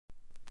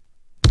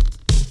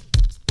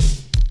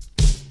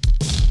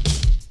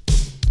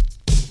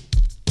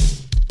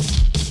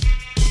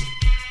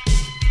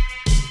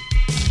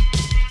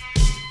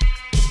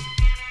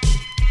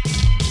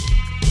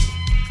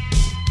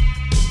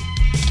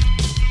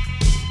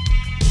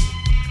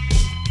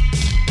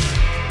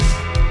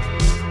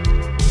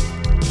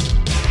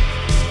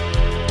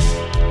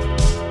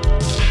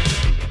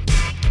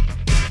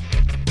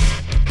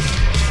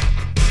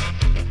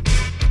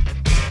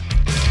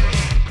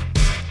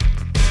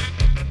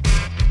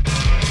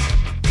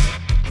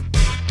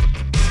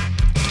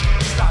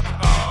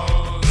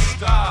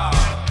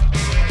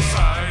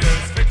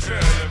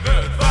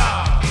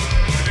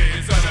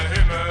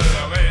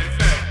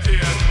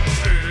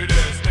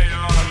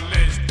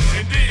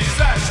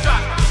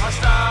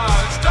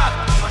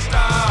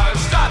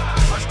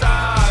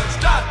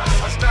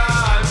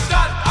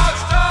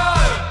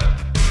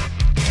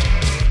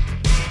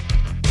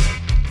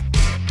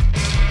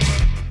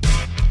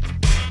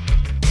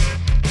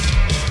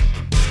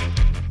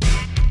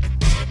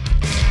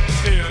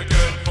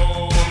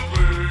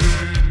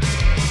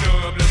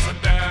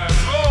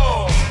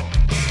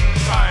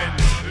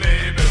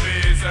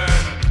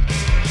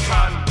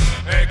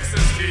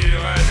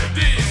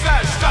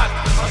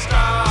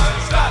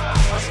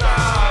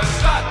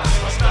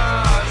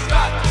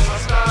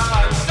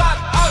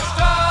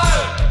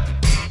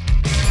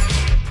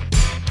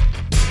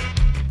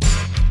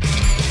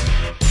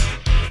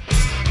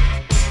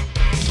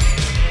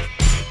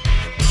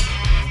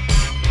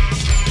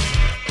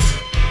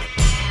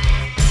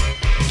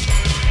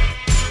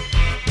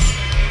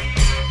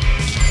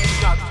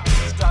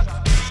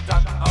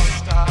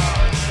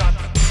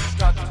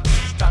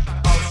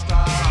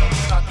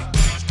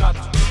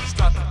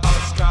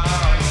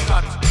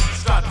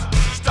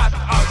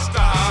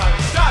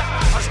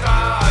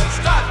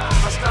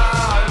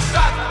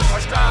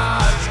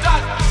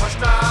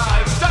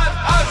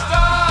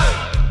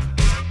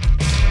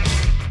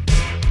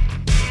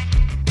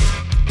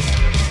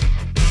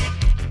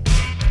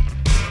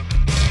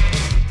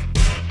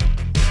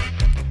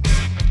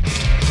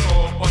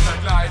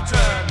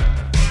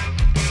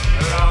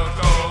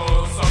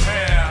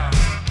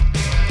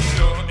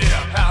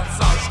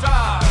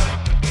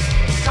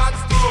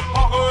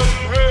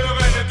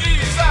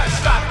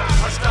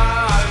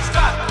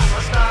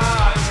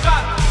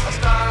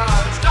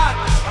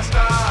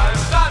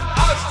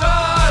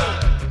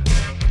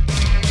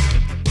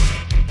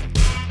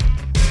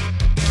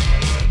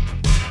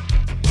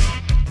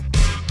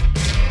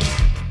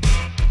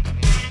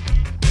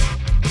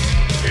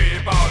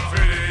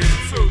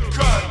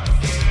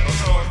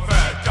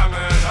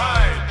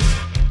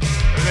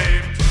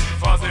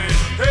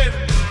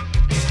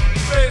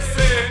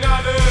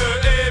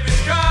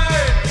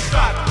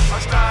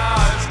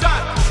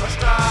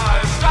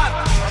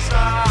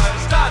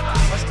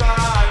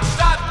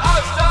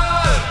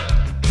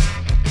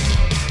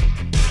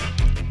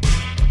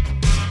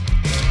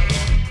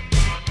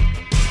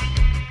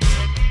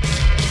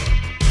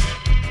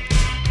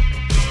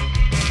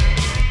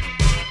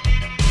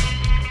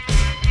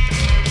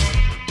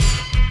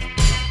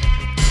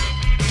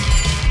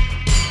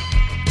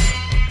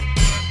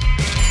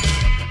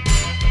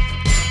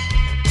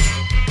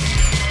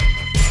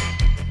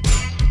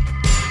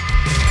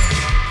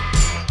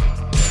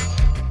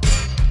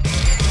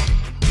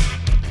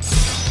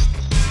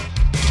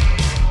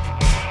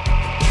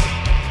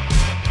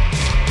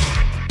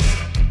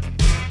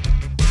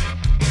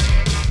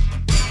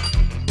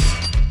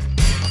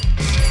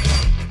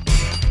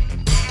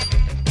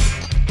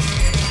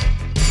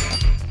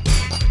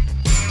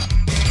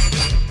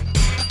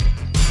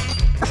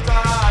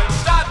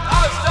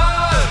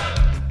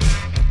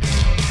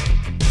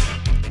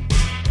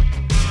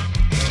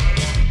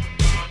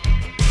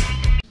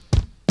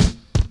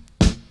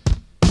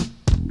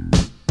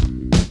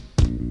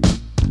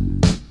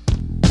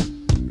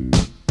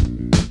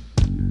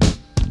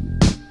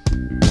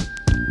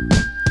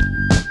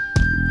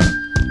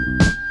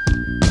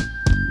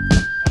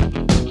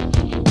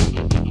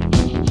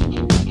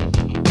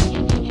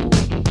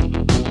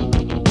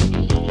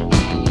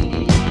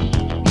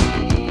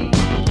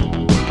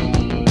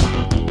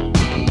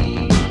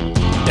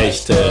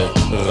Echte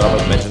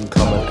Robotmenschen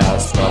kommen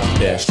erst noch,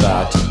 der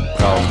Staat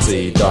braucht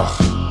sie doch.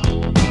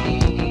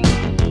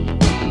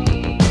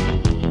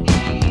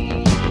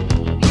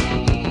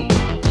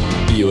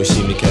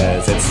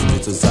 Biochemiker setzen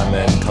sie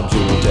zusammen,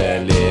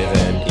 Computer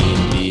lehren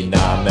ihnen die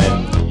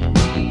Namen.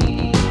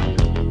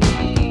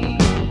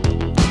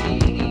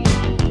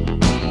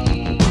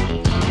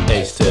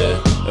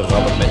 Echte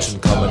Robotmenschen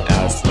kommen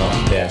erst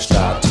noch, der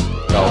Staat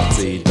braucht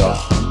sie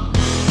doch.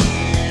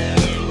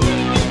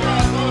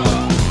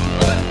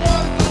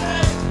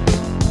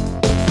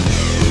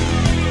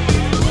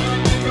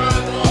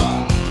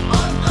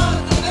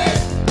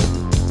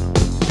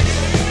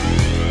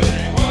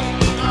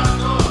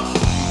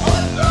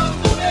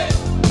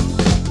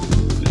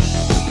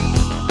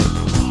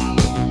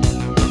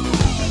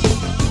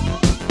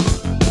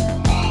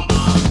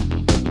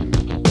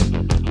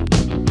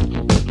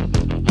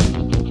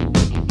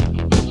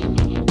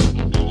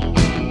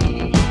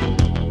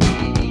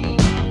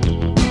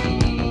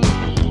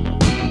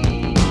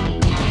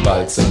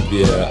 Bald sind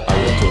wir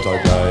alle total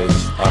gleich,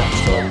 8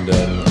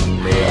 Stunden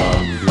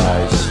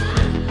neongleich.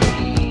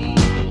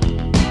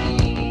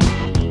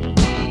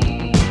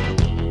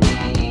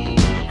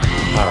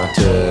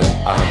 Harte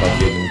Arbeit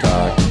jeden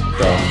Tag,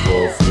 doch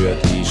wofür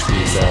die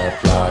Spießer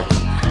plagt.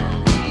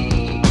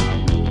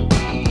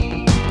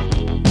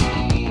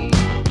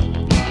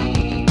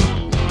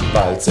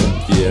 Bald sind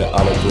wir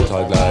alle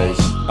total gleich,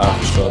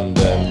 8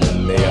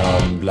 Stunden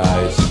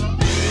neongleich.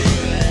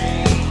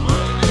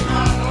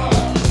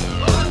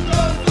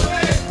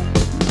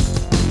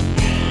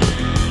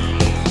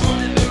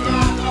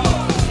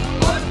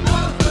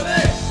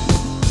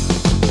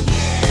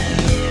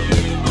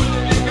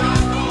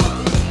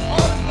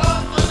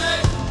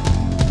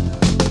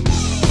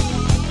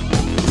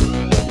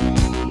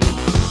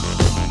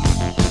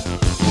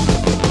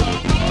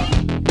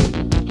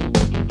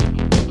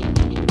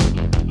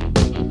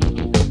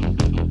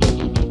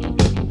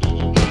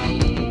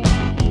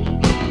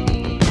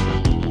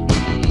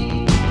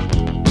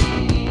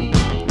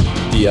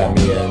 Die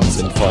Armeen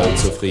sind voll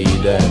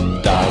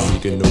zufrieden, da sie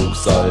genug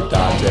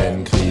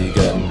Soldaten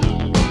kriegen.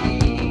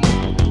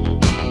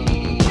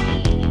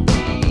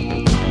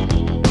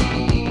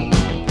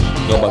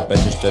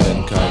 Robotmenschen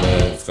stellen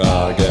keine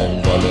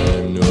Fragen,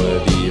 wollen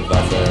nur die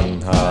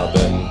Waffen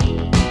haben.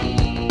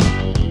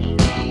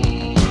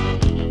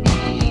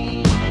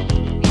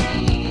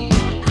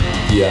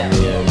 Die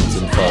Armeen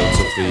sind voll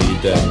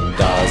zufrieden,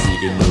 da sie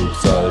genug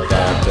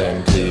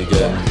Soldaten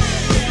kriegen.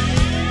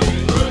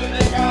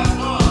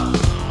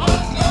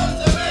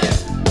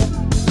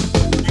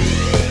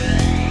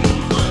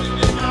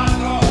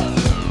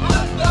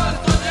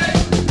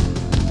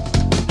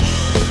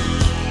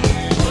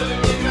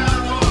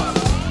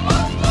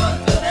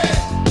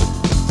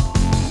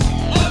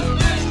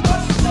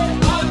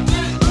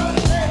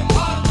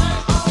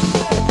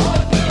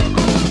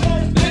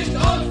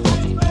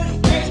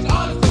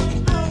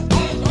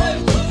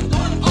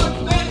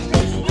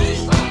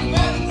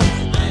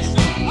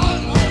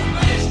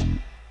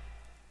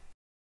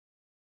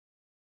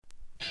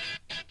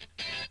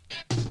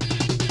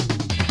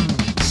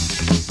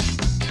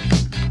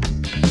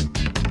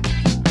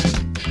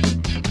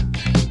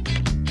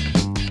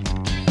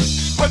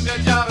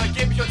 Jahre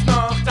geb ich uns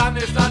noch, dann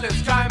ist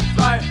alles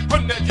keimfrei.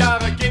 100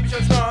 Jahre geb ich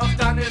uns noch,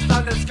 dann ist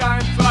alles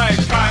keimfrei.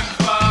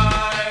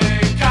 Keimfrei,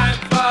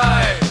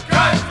 keimfrei,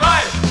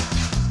 keimfrei.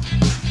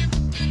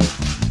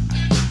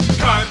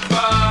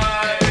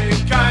 Keimfrei,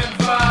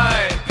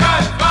 keimfrei,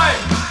 keimfrei.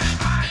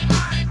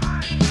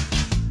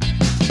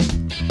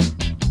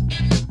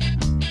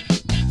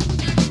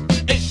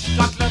 Ich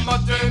trag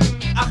Klamotten,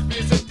 ach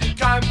wir sind die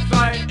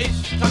keimfrei.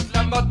 Ich trag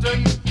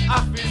Klamotten,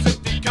 ach wir sind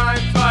die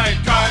keimfrei.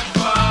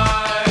 Keimfrei.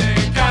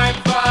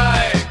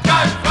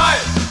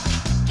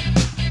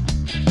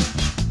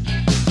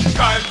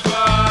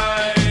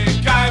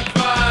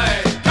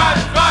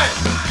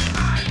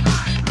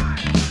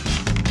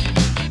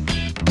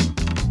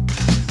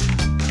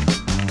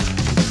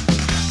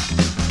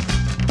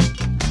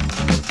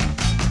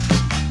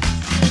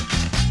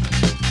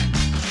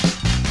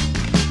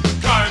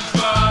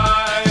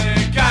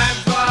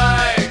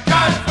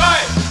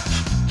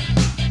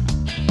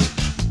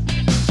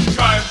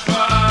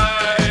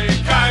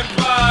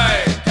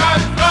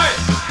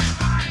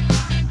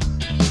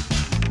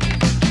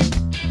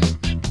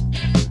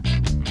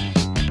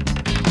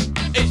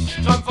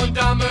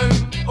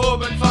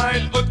 Oben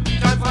fein, unten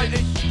keimfrei.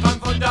 Ich tram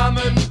von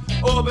Damen,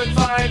 oben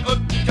fein,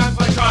 unten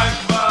keimfrei.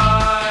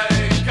 Keimfrei,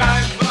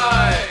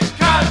 keimfrei,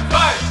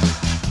 keimfrei.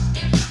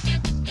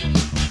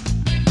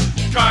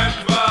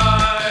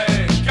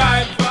 Keimfrei,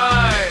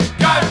 keimfrei,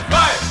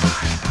 keimfrei.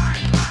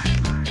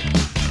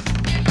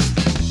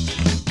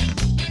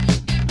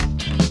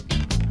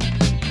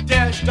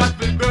 Der Stadt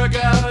will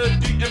Bürger,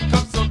 die im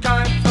Kopf so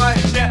keimfrei.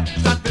 Der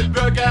Stadt will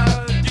Bürger,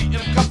 die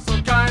im Kopf so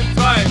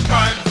keimfrei.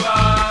 Keimfrei.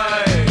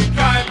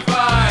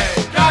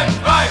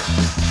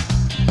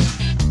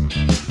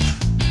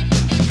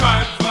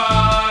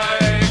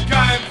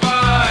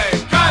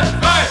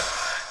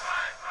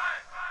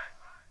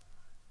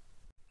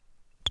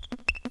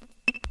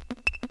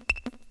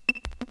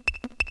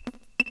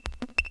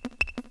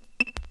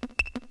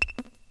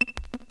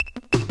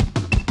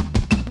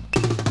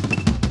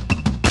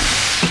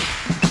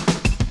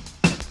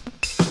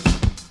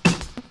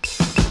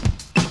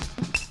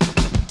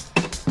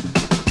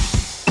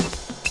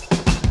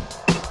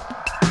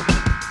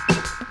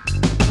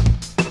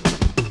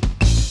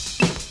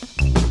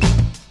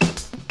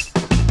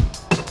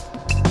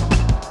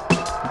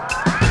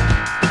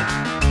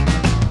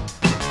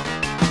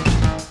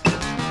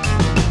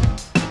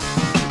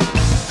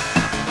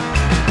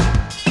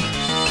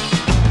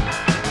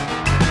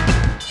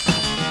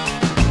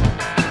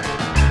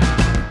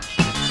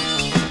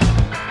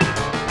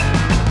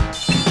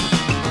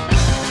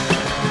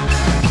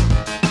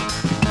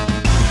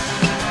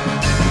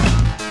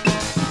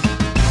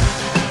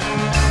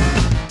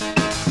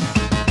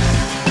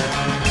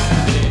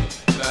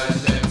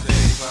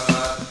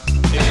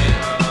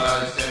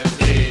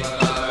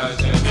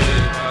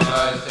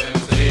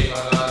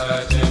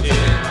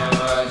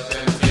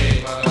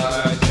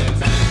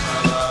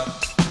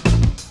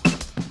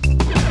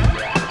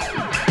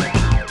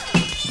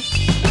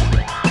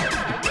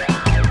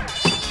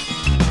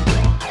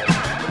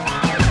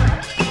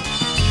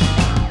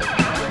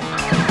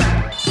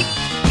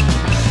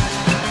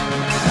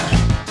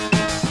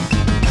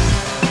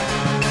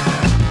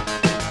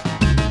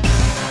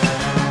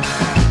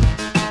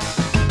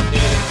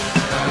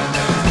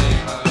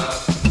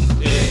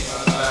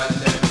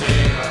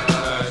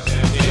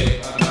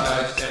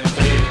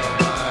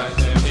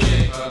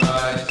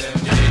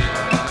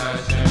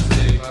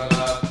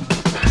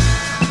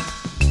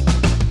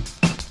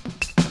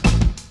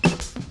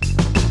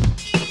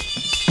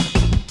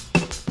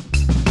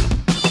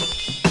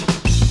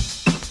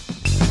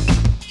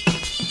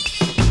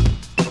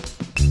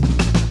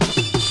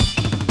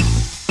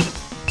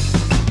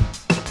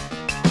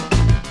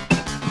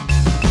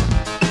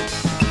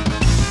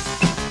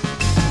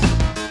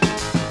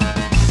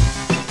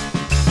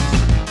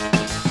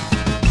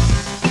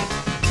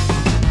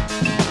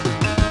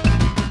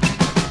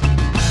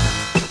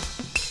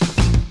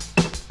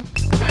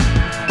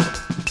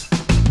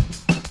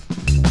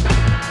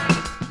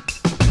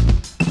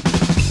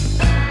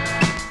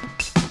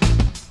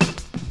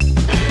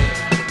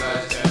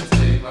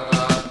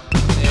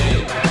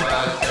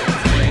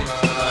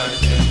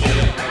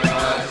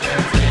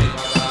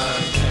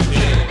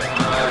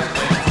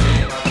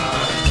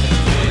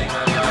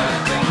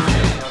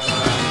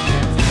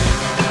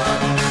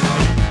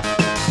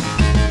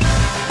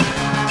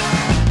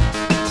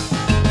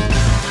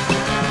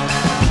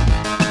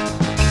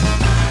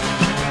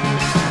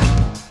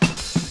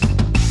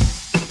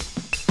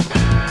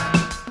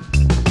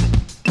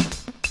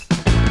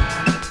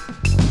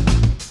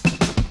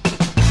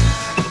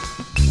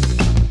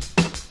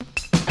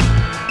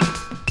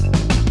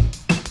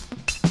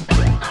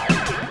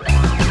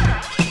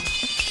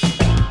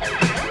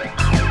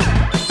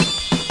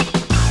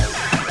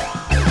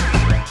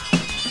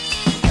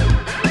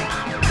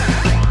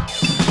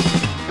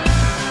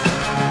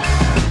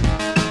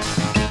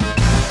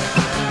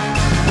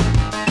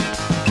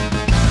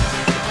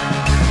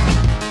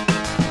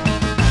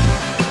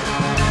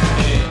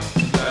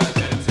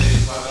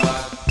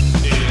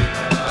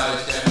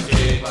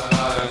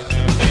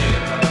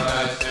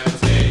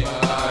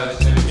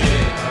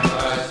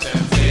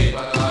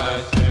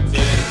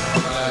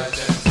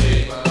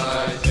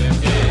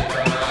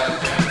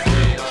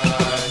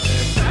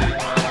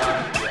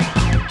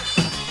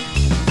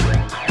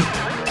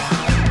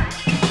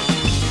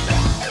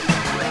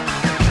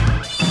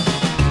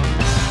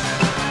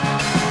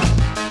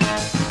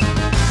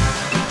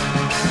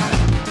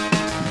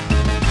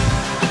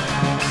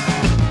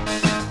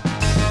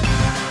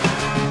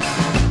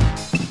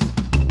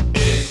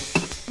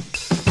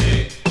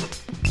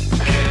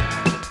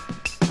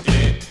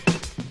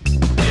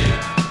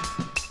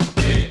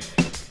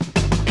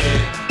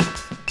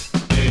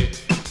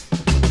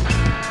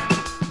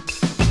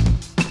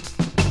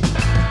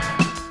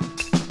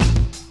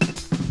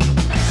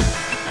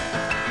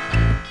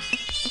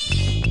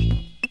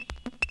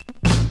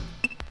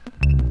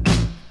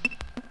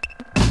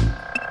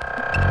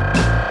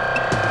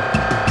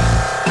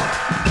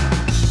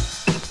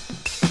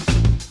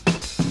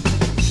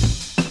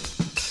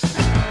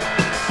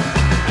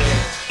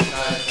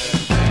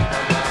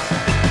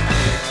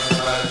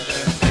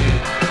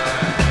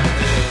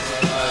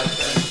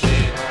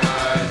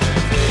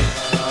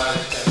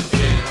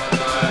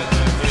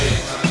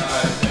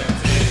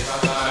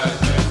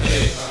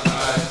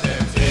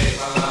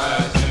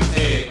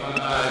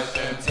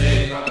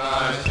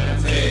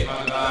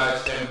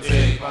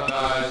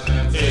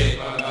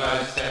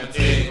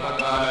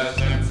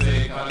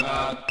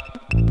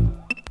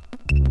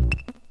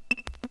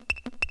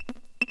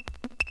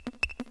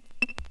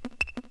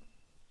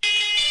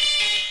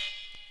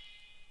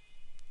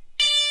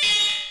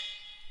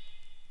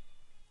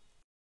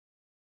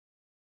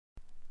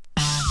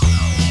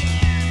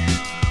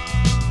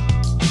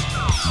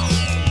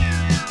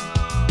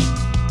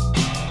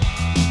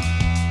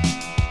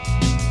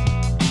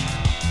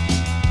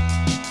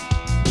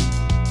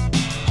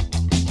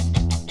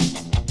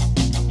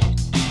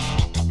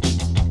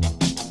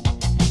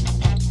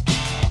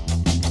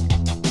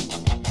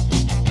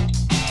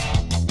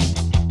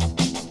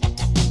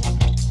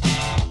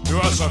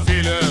 schon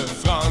viele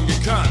Frauen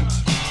gekannt,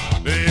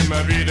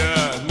 immer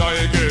wieder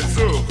neue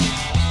gesucht.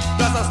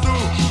 Das hast du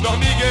noch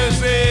nie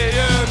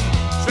gesehen,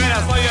 schwer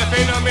das neue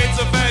Phänomen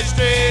zu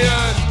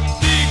verstehen.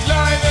 Die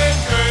kleinen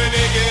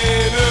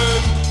Königinnen,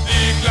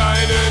 die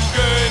kleinen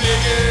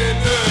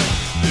Königinnen,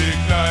 die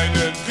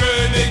kleinen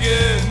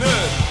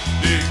Königinnen,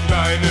 die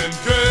kleinen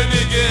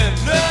Königinnen.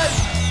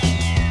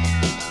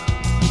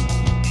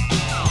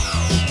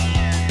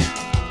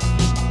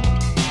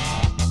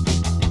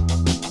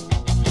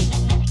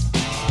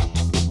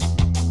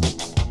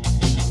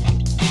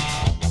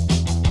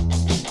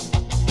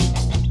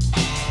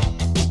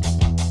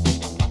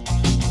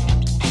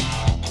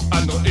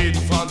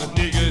 Androidenfrauen sind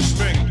nie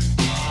geschminkt,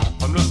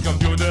 vom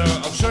Lustcomputer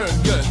auch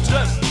schön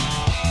getrimmt.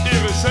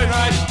 Ihre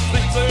Schönheit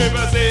nicht zu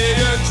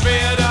übersehen,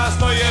 schwer das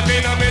neue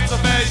Phänomen zu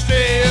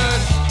verstehen.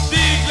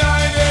 Die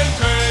kleinen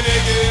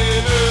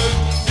Königinnen,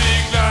 die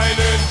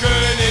kleinen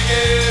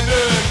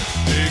Königinnen,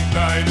 die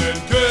kleinen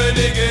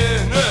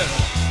Königinnen,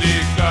 die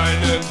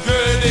kleinen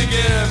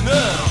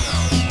Königinnen.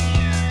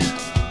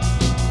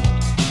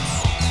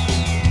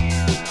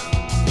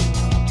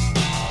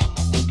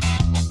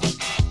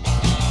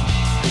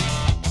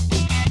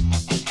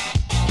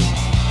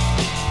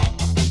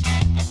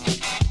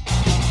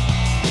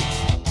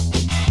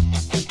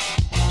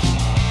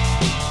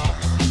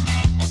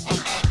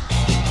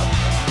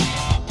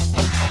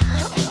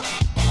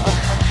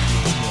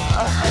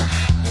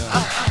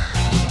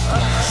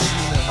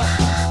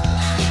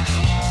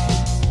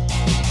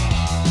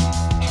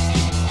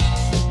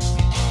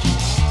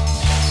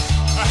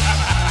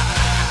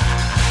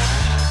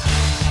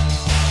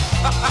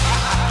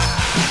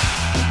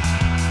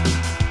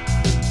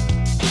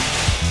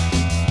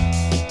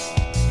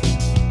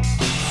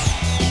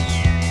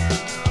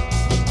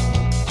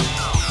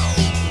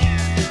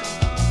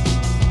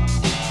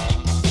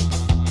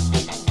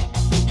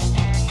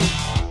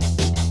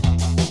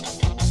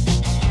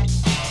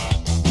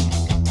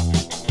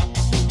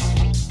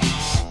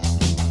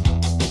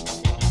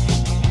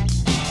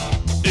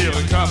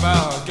 Ihre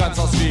Körper ganz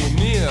aus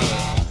Vinier,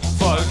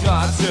 voll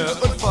Grazie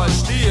und voll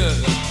Stil.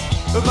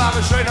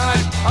 Wahre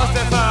Schönheit aus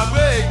der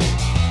Fabrik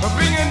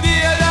bringen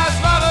dir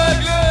das wahre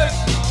Glück.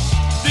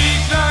 Die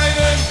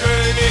kleinen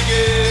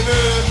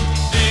Königinnen,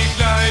 die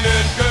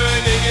kleinen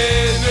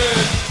Königinnen,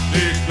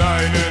 die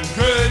kleinen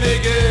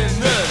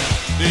Königinnen,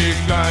 die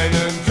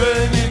kleinen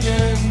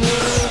Königinnen.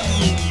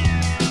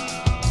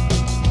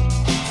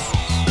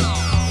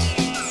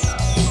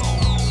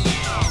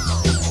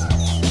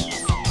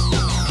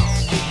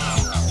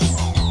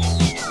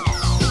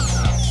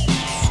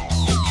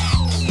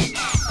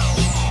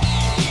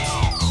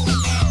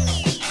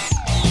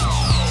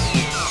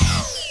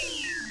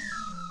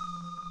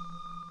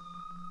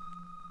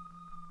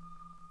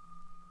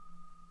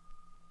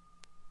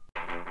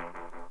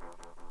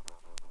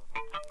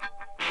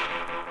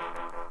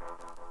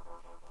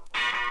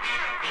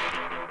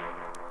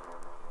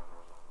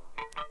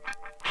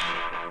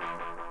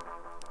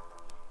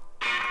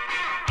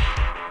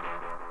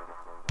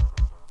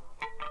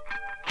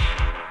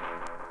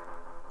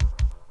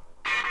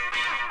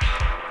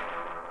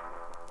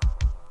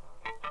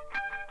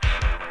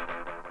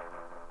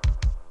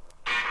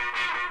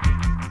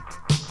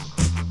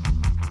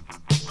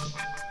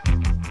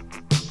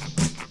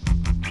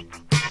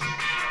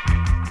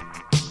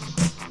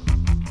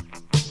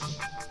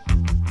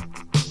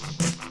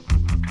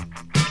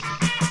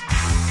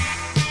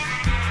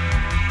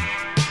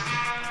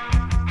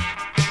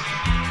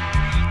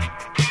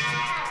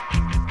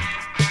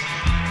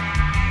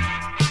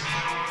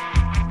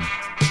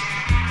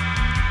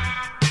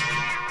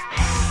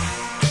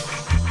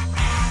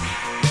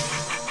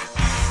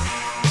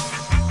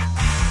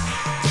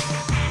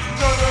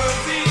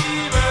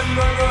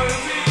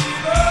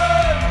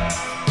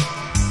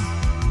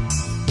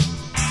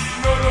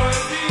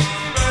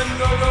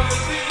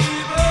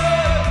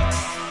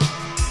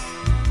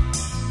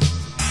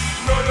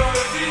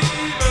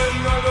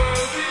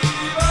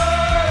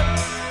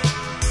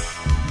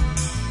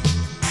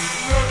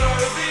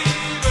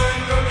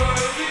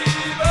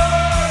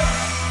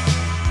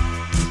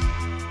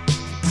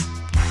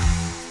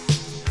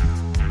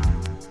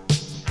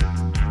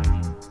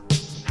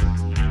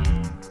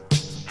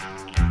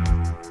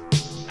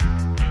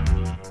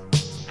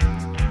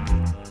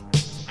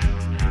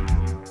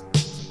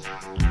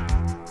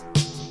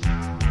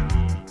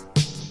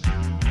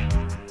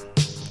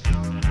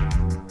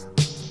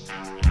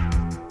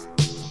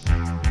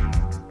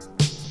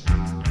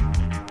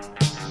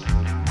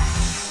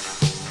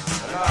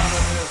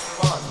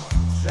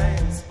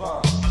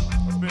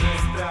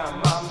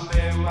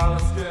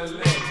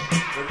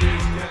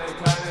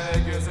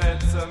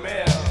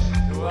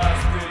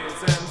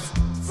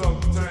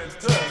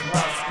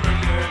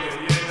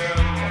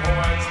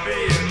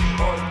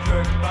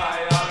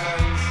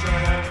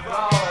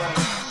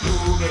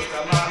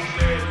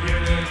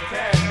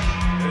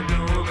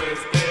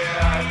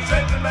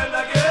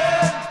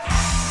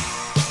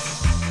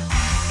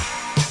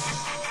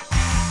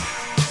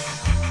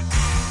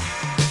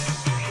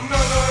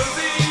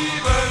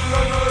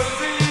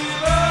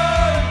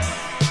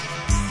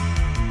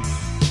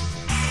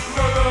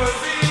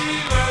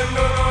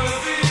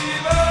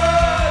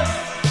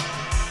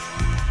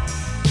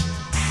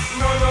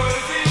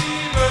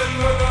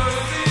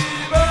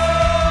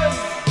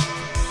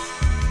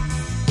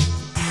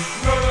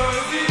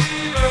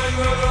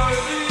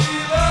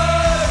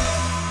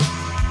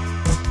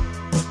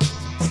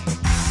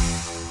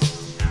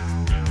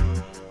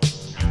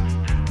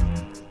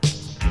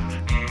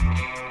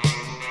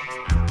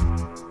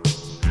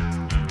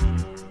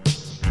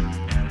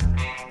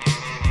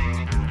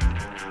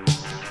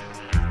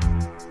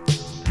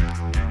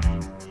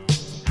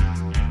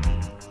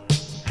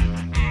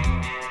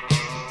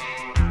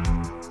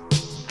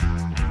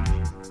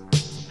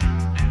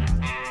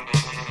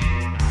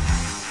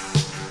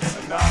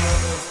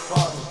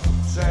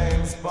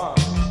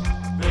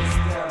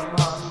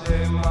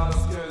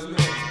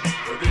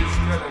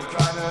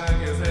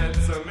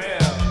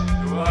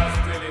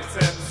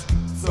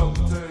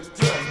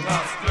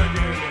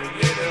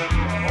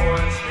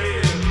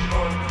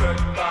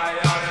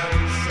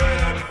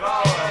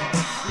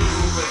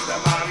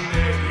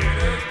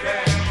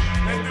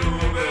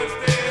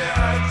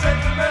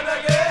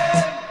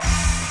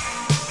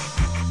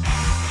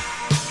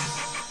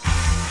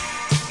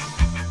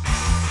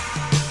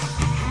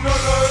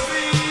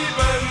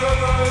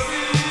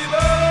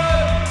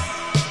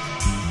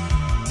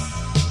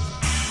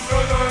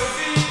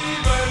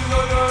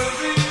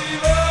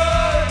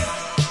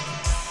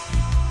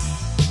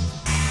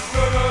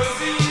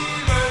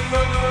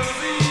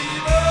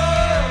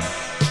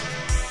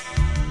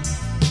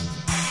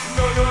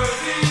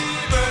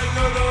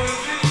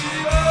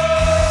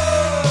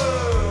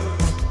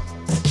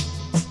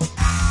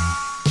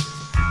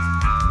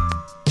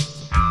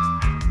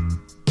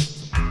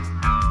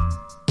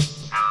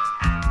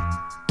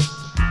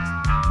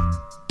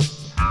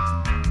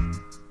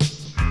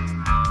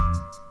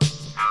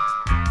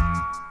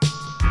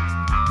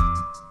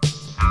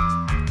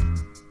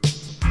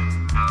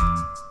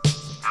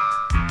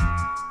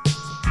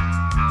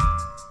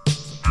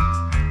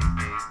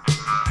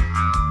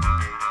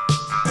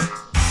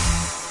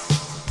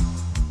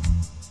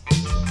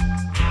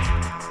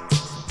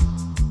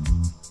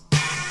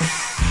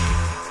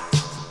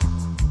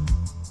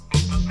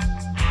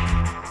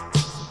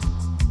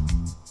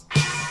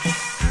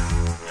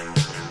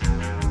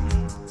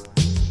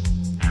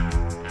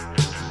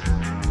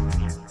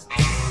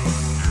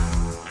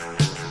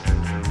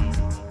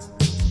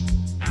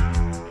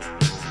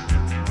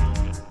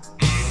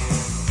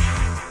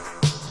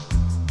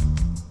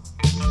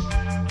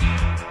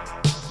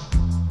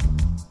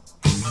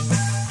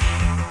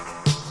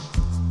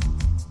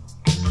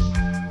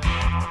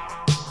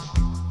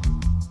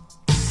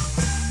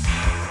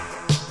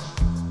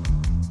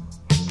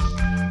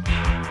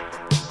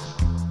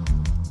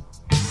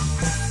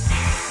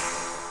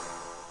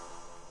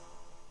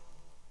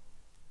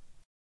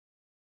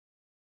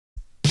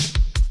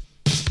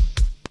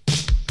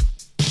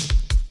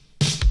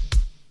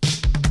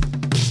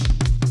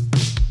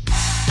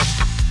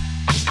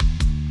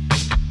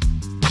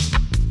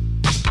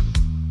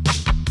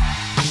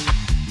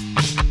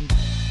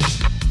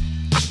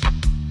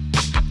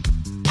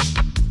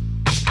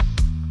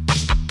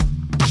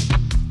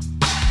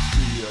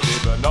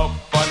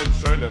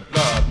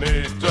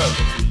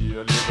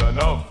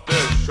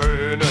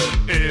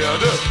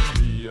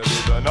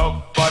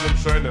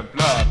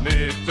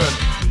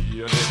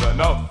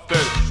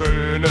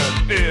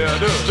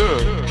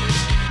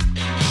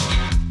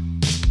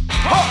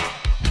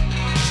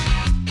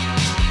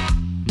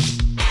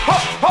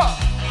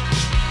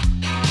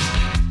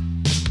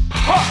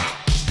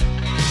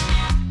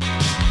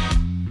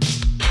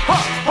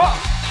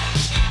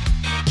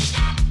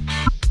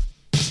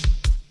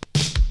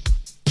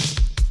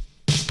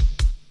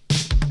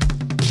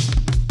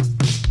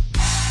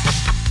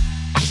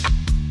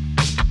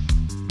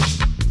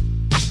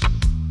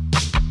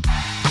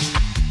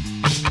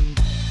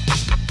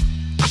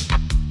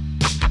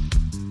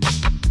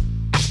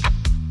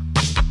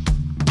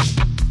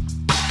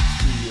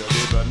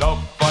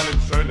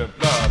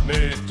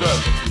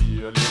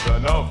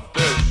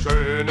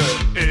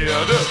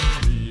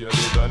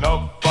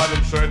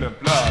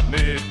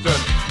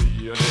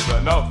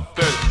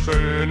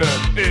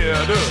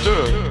 Ha!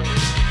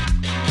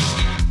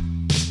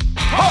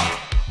 Ha!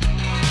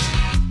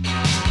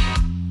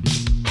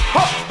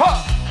 Ha!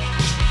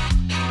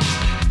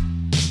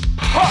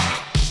 Ha!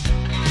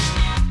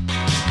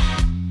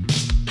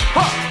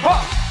 Ha! Ha!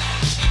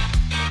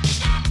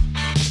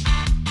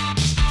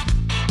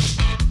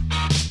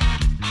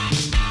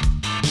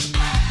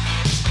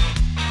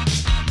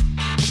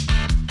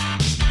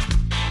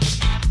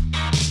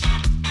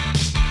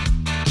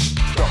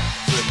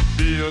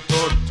 Wir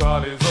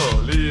total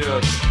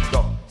isoliert,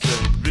 doch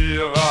sind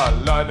wir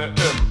alleine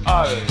im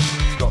All.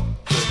 Doch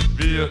sind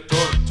wir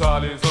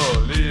total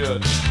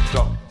isoliert,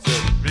 doch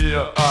sind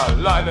wir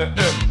alleine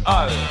im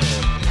All.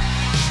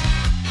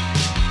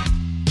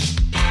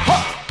 Ha!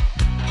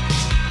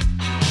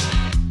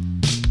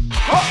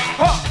 Ha!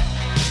 Ha!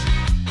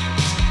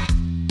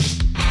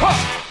 Ha! Ha!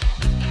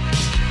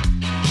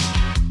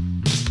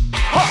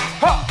 Ha! Ha!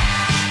 Ha!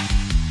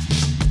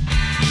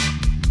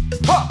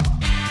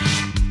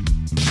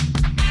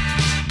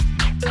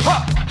 Ha!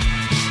 Ha! Ha!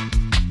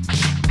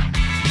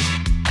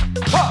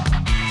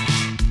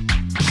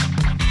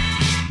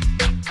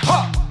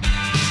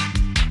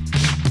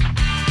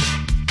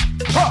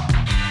 Ha! Ha!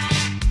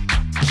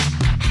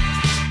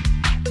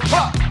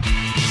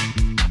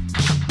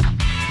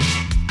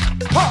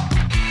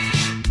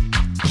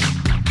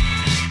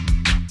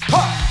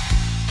 Ha!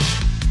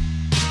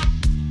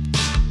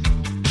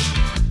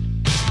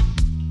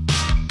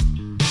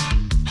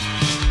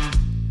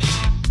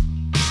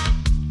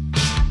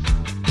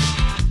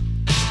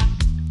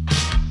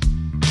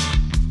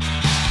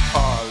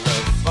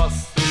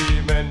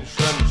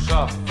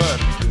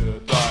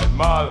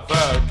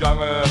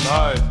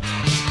 Vergangenheit.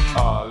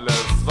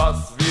 Alles,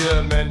 was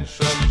wir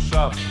Menschen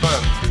schaffen,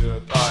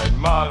 wird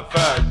einmal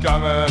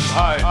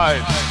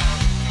Vergangenheit.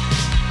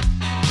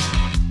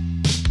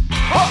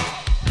 Ha! Ha!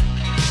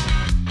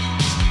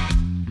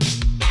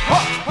 Ha!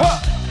 Ha!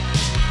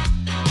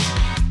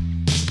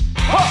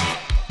 Ha!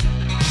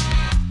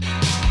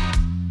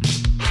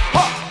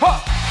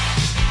 Ha!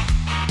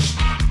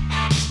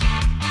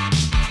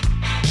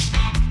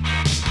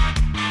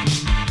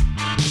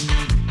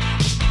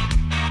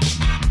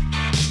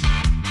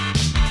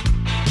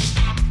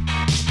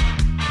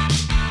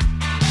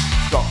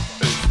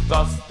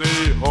 Das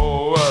die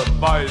hohe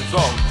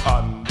Weisung,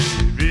 an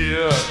die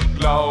wir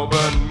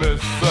glauben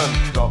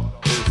müssen. Doch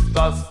ist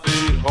das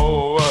die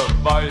hohe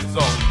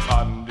Weisung,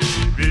 an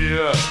die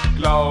wir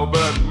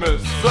glauben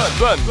müssen.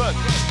 Ha!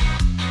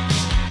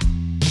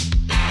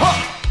 Ha!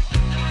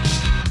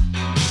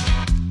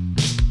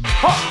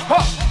 Ha!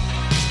 Ha!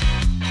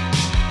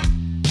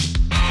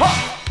 Ha! Ha!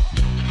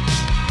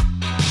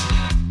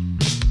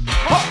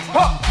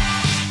 Ha!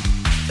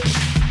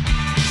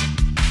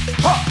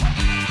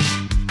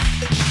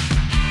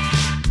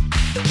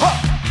 Ha!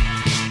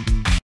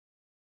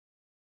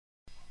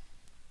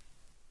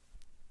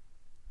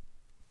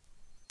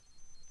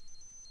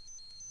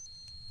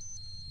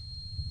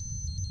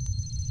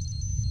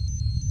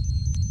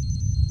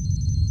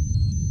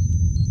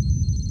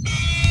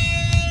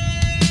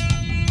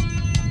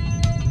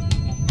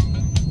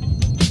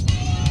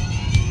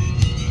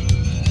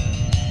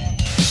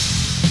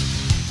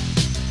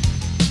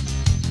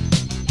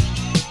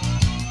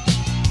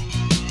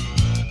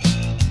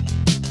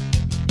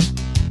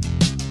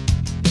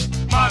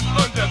 Man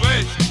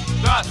unterbricht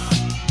das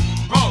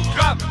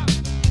Programm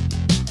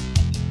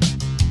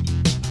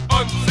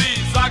und sie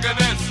sagen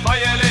es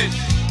feierlich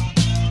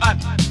an.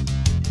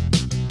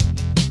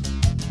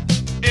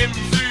 Im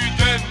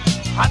Süden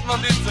hat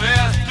man den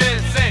zuerst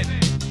gesehen.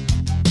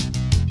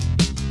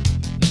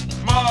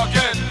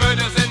 Morgen wird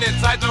es in den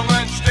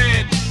Zeitungen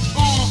stehen.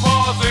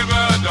 Ufos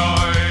über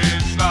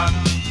Deutschland,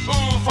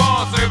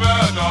 Ufos über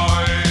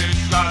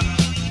Deutschland,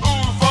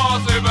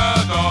 Ufos über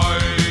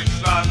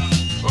Deutschland,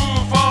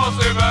 Ufos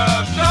über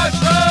Deutschland.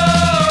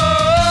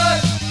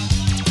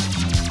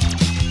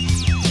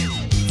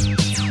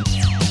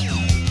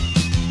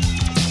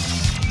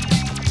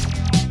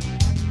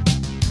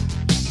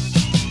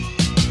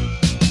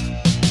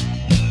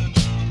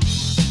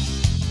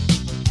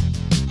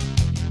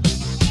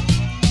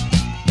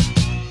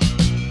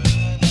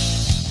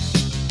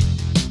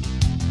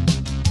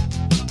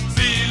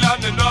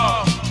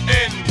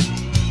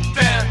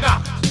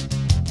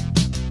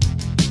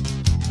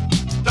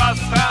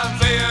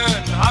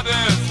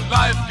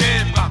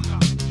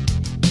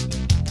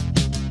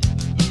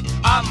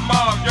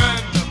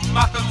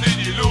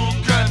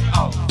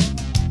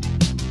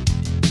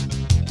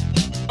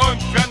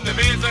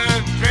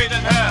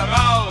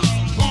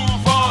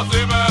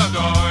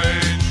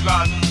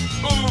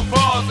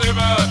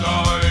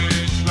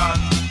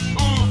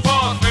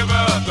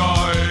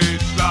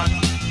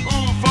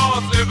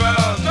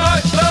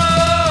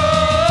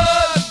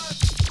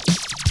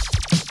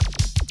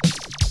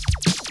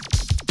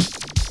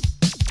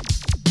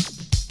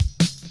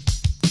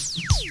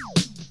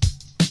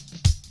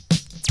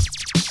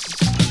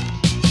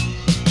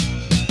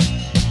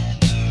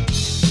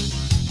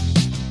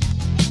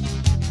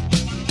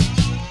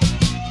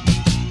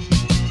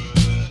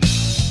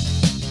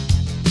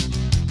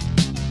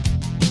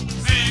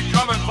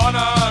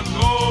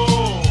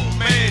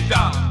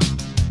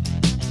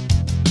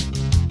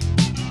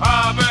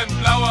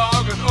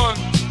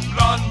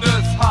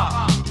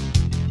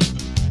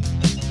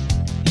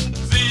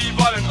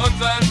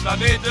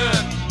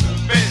 Planeten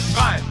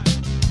befreien.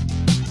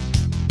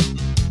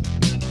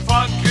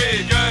 Von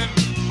Kriegen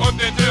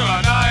und den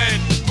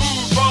Tyranneien.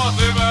 Ufos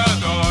über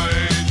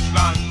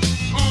Deutschland,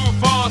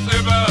 Ufos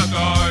über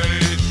Deutschland.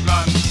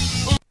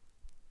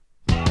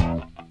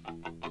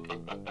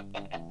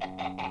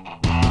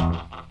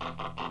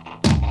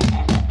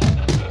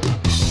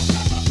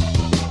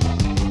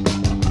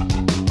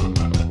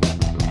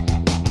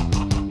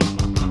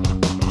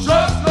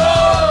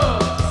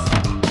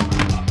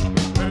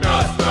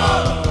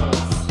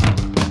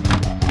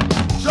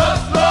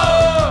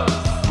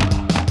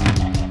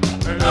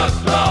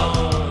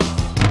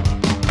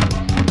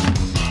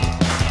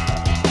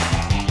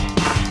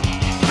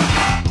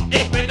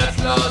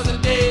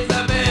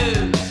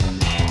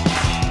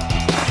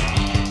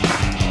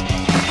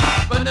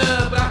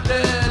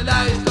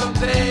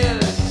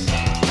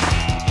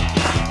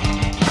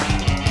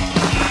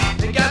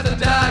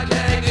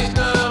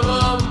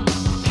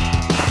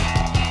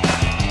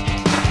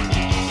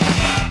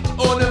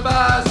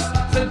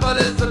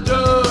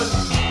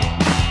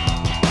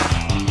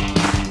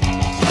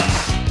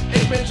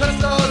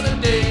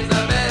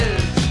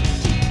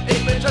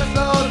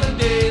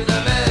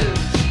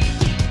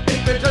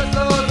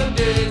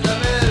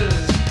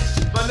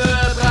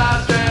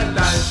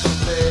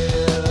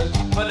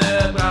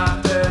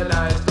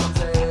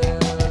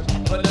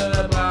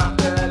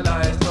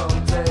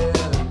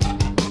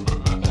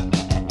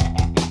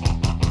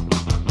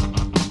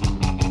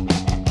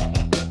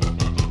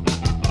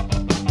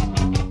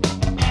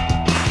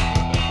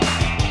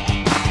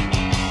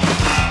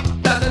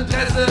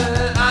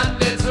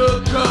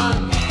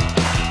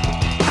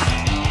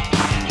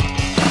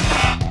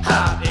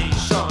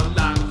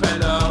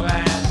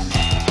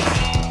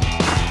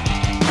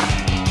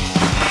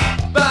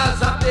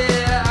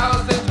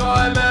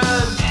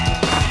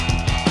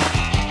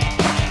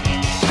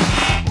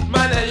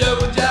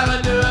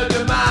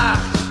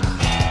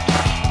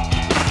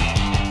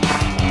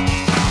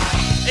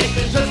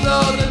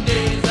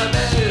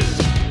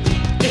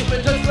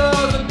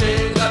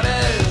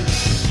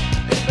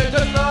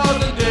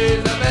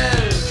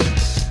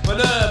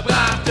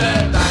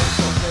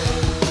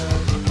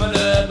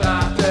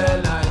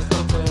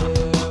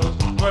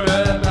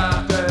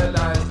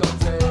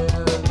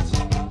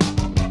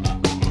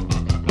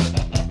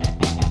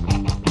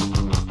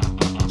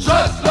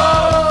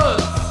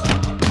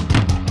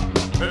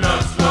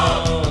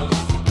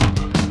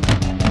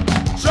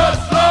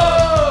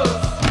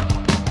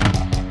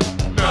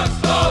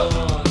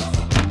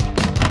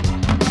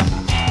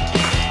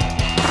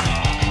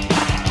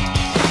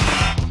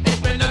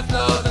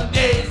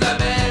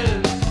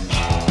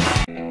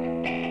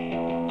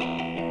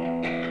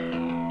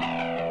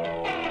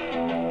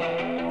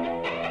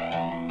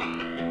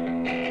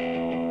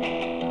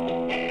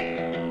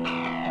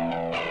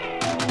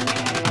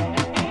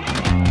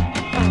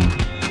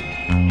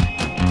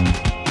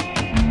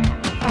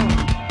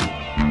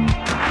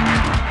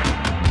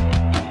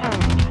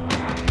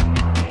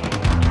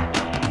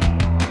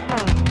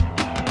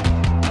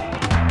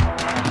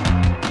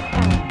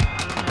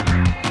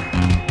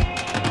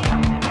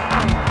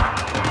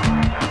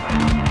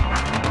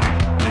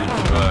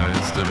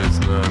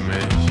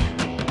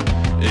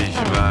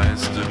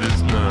 Du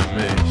willst nur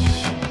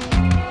mich.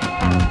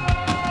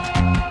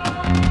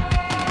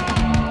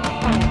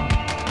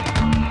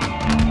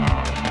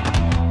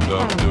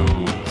 Doch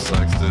du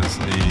sagst es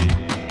nie.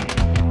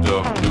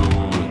 Doch du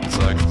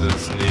sagst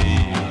es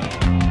nie.